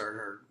groups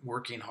are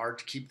working hard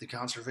to keep the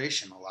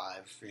conservation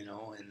alive,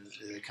 and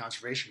the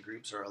conservation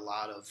groups are a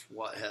lot of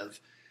what have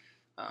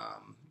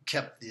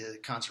kept the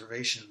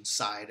conservation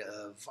side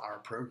of our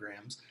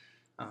programs.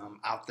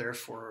 out there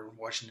for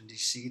Washington,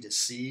 D.C. to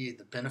see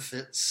the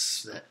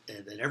benefits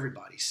that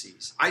everybody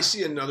sees. I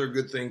see another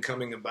good thing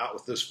coming about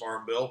with this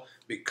farm bill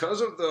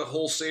because of the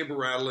whole saber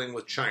rattling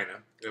with China.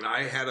 And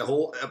I had a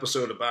whole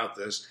episode about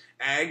this.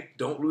 Ag,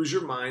 don't lose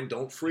your mind.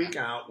 Don't freak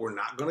out. We're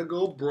not going to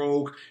go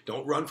broke.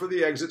 Don't run for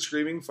the exit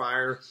screaming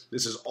fire.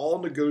 This is all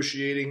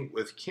negotiating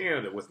with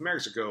Canada, with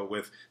Mexico,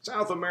 with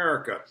South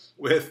America,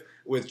 with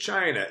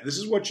China. This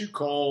is what you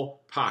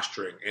call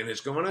posturing. And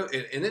it's going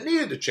to, and it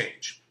needed to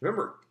change.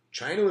 Remember,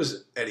 China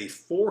was at a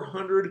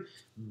 $400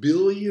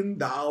 billion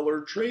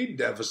trade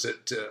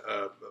deficit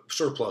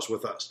surplus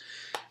with us.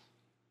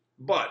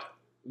 But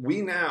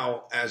we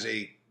now, as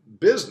a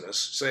business,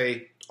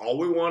 say all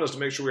we want is to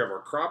make sure we have our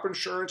crop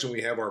insurance and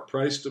we have our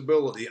price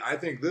stability. I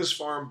think this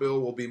farm bill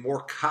will be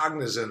more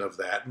cognizant of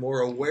that, more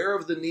aware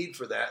of the need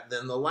for that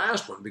than the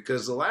last one,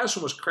 because the last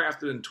one was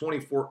crafted in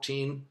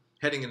 2014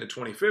 heading into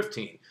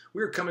 2015.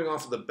 We are coming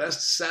off of the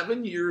best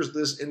 7 years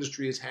this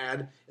industry has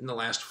had in the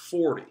last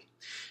 40.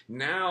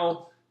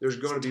 Now there's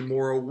going to be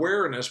more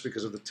awareness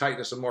because of the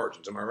tightness of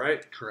margins. Am I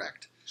right?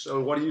 Correct.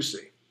 So what do you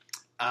see?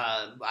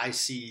 I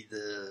see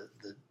the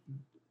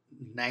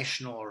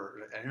national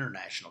or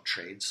international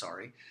trade,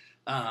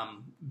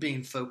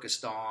 being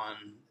focused on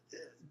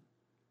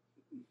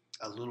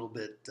a little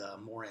bit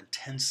more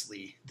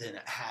intensely than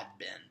it had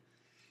been.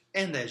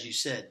 And as you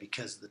said,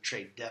 because of the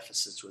trade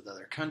deficits with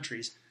other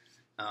countries,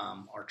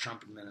 our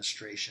Trump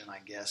administration, I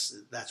guess,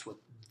 that's what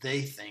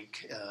they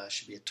think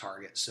should be a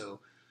target. So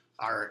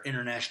our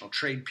international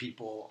trade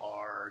people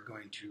are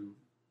going to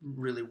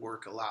really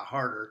work a lot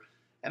harder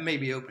and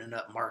maybe opening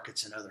up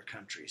markets in other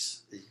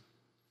countries.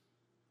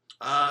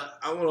 I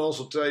want to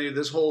also tell you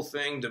this whole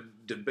thing,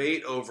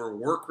 debate over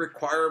work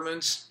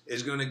requirements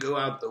is going to go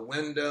out the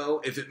window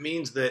if it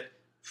means that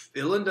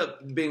it'll end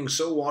up being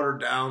so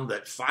watered down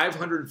that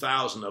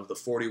 500,000 of the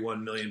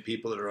 41 million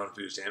people that are on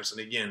food stamps,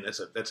 and again, that's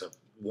a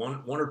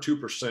 1 or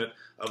 2%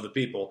 of the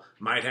people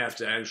might have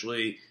to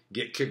actually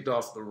get kicked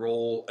off the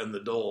roll and the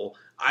dole.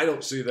 I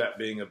don't see that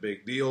being a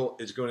big deal.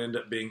 It's going to end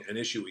up being an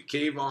issue we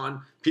cave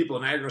on. People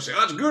in ag are going to say,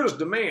 oh, it's good as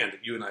demand.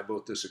 You and I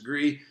both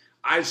disagree.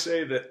 I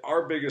say that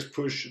our biggest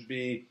push should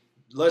be,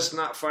 let's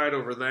not fight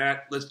over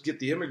that. Let's get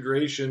the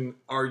immigration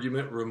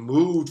argument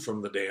removed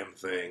from the damn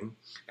thing.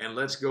 And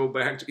let's go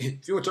back to,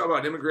 if you want to talk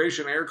about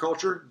immigration and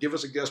agriculture, give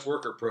us a guest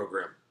worker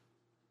program.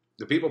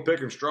 The people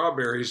picking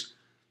strawberries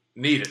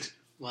need it.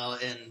 Well,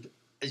 and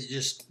you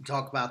just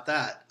talk about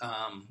that.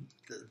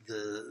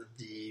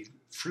 The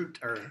fruit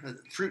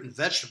and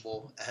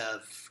vegetable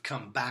have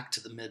come back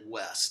to the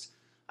Midwest.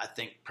 I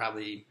think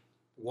probably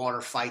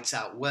water fights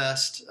out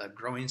west,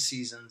 growing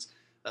seasons,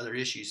 other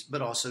issues,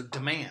 but also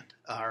demand,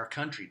 our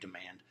country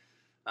demand.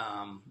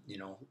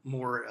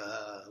 More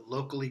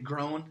locally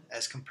grown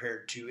as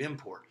compared to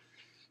import.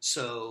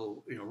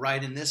 So,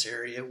 right in this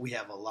area, we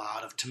have a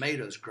lot of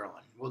tomatoes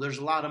growing. Well, there's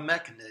a lot of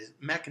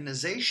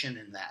mechanization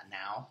in that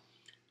now.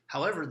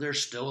 However,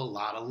 there's still a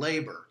lot of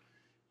labor,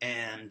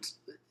 and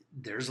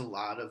there's a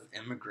lot of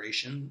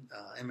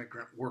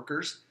immigrant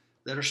workers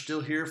that are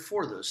still here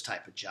for those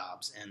type of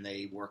jobs, and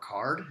they work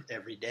hard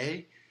every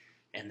day,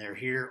 and they're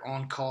here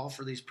on call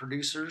for these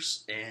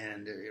producers,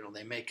 and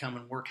they may come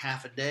and work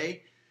half a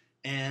day,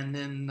 and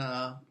then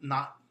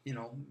not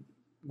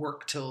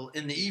work till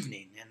in the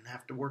evening and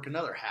have to work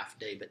another half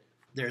day, but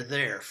they're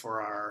there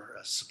for our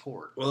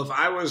support. Well, if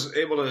I was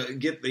able to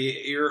get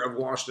the ear of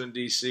Washington,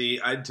 D.C.,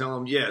 I'd tell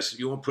them, yes, if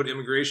you want to put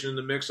immigration in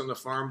the mix on the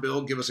farm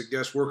bill, give us a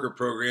guest worker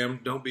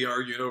program. Don't be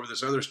arguing over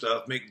this other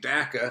stuff. Make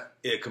DACA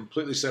a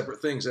completely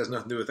separate thing. It has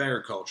nothing to do with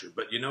agriculture.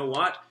 But you know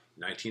what?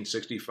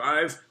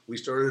 1965, we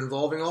started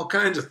involving all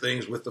kinds of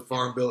things with the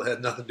farm bill that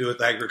had nothing to do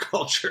with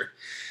agriculture.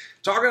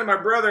 Talking to my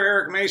brother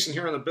Eric Mason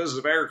here on the Business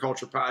of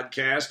Agriculture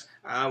podcast.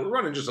 We're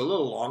running just a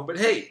little long, but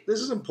hey,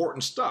 this is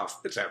important stuff.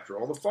 It's after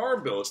all the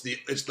farm bill. It's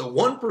the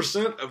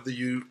 1% of the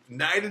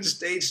United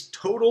States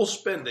total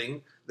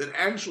spending that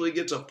actually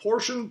gets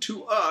apportioned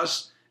to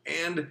us.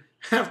 And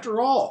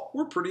after all,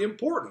 we're pretty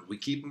important. We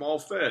keep them all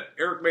fed.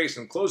 Eric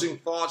Mason, closing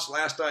thoughts,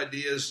 last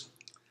ideas.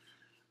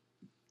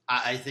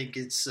 I think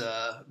it's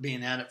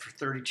being at it for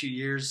 32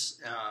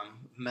 years.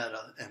 Met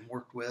and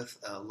worked with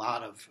a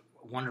lot of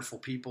wonderful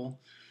people.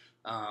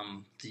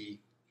 The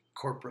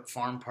corporate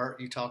farm part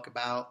you talk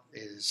about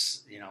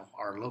is,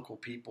 our local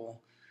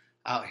people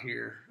out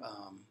here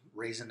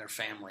raising their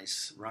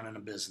families, running a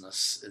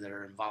business that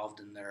are involved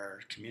in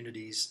their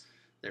communities,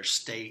 their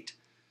state.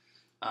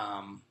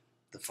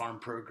 The farm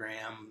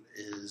program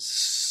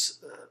is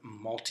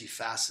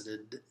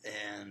multifaceted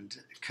and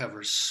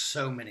covers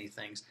so many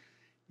things.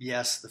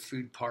 Yes, the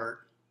food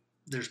part,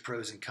 there's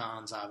pros and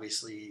cons,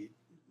 obviously,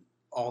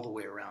 all the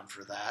way around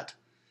for that.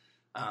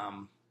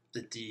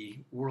 That the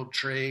world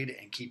trade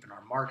and keeping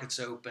our markets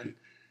open,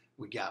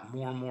 we got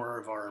more and more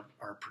of our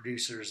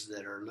producers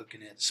that are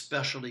looking at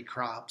specialty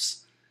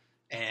crops,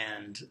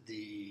 and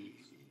the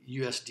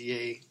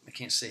USDA, I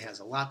can't say has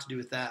a lot to do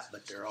with that,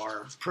 but there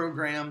are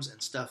programs and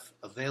stuff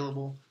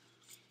available.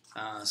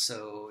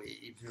 So,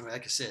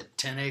 like I said,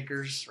 10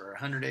 acres or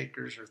 100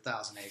 acres or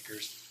 1,000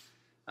 acres,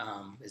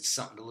 it's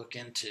something to look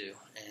into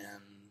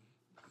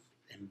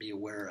and be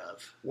aware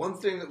of. One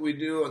thing that we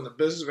do on the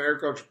Business of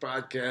Agriculture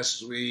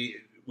podcast is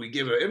we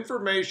give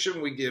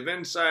information, we give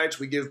insights,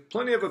 we give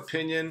plenty of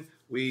opinion.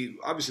 We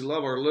obviously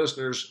love our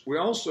listeners. We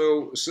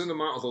also send them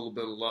out with a little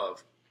bit of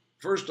love.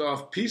 First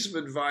off, piece of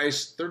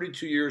advice,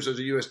 32 years as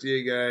a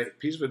USDA guy,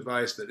 piece of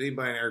advice that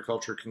anybody in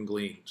agriculture can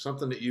glean,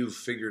 something that you've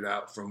figured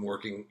out from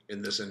working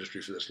in this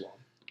industry for this long.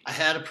 I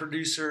had a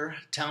producer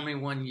tell me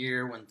one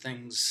year when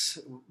things,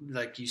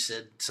 like you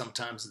said,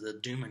 sometimes the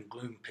doom and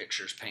gloom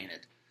picture's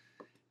painted.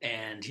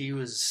 And he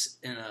was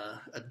in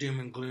a doom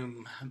and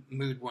gloom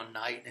mood one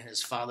night, and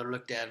his father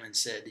looked at him and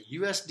said,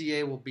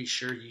 USDA will be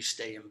sure you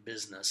stay in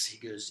business. He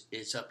goes,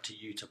 it's up to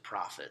you to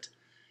profit.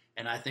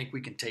 And I think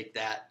we can take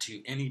that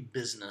to any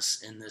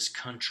business in this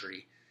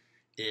country.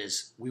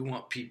 Is we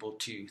want people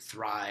to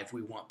thrive.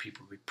 We want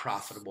people to be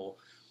profitable.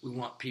 We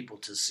want people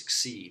to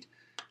succeed.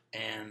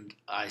 And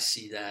I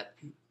see that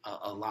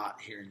a lot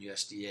here in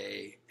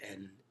USDA,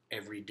 and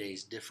every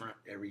day's different,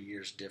 every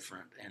year's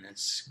different, and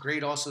it's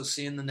great also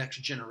seeing the next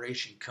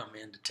generation come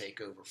in to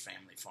take over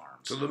family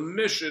farms. So the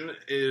mission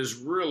is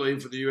really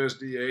for the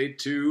USDA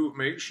to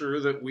make sure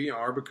that we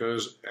are,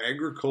 because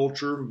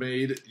agriculture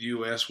made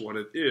U.S. what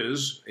it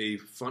is, a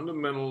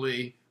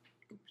fundamentally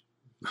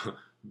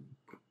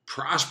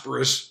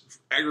prosperous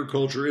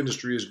agriculture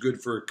industry is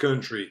good for a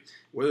country.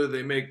 Whether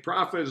they make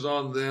profit is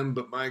on them,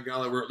 but by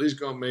golly, we're at least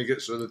going to make it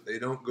so that they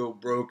don't go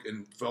broke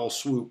and fall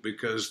swoop,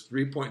 because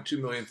 3.2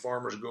 million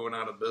farmers going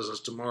out of business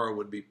tomorrow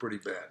would be pretty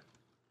bad.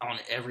 On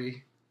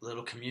every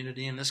little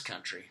community in this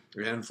country.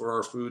 And for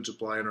our food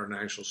supply and our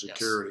national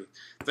security.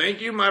 Yes.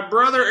 Thank you. My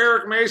brother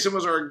Eric Mason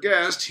was our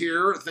guest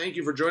here. Thank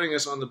you for joining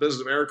us on the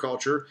Business of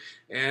Agriculture.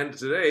 And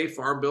today,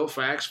 Farm Bill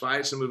Facts,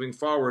 Fights, and Moving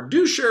Forward.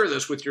 Do share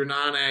this with your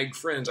non-ag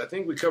friends. I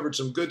think we covered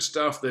some good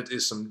stuff that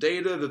is some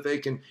data that they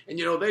can, and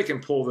they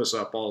can pull this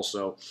up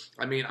also.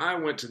 I mean, I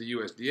went to the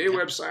USDA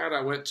website. I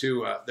went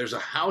to, there's a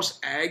House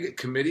Ag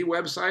Committee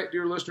website,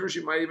 dear listeners.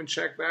 You might even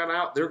check that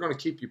out. They're going to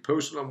keep you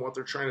posted on what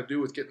they're trying to do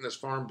with getting this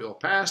Farm Bill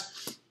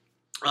passed.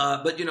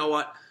 But you know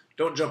what?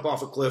 Don't jump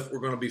off a cliff. We're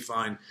going to be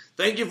fine.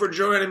 Thank you for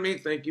joining me.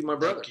 Thank you, my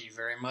brother. Thank you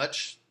very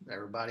much.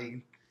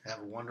 Everybody have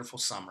a wonderful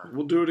summer.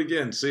 We'll do it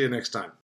again. See you next time.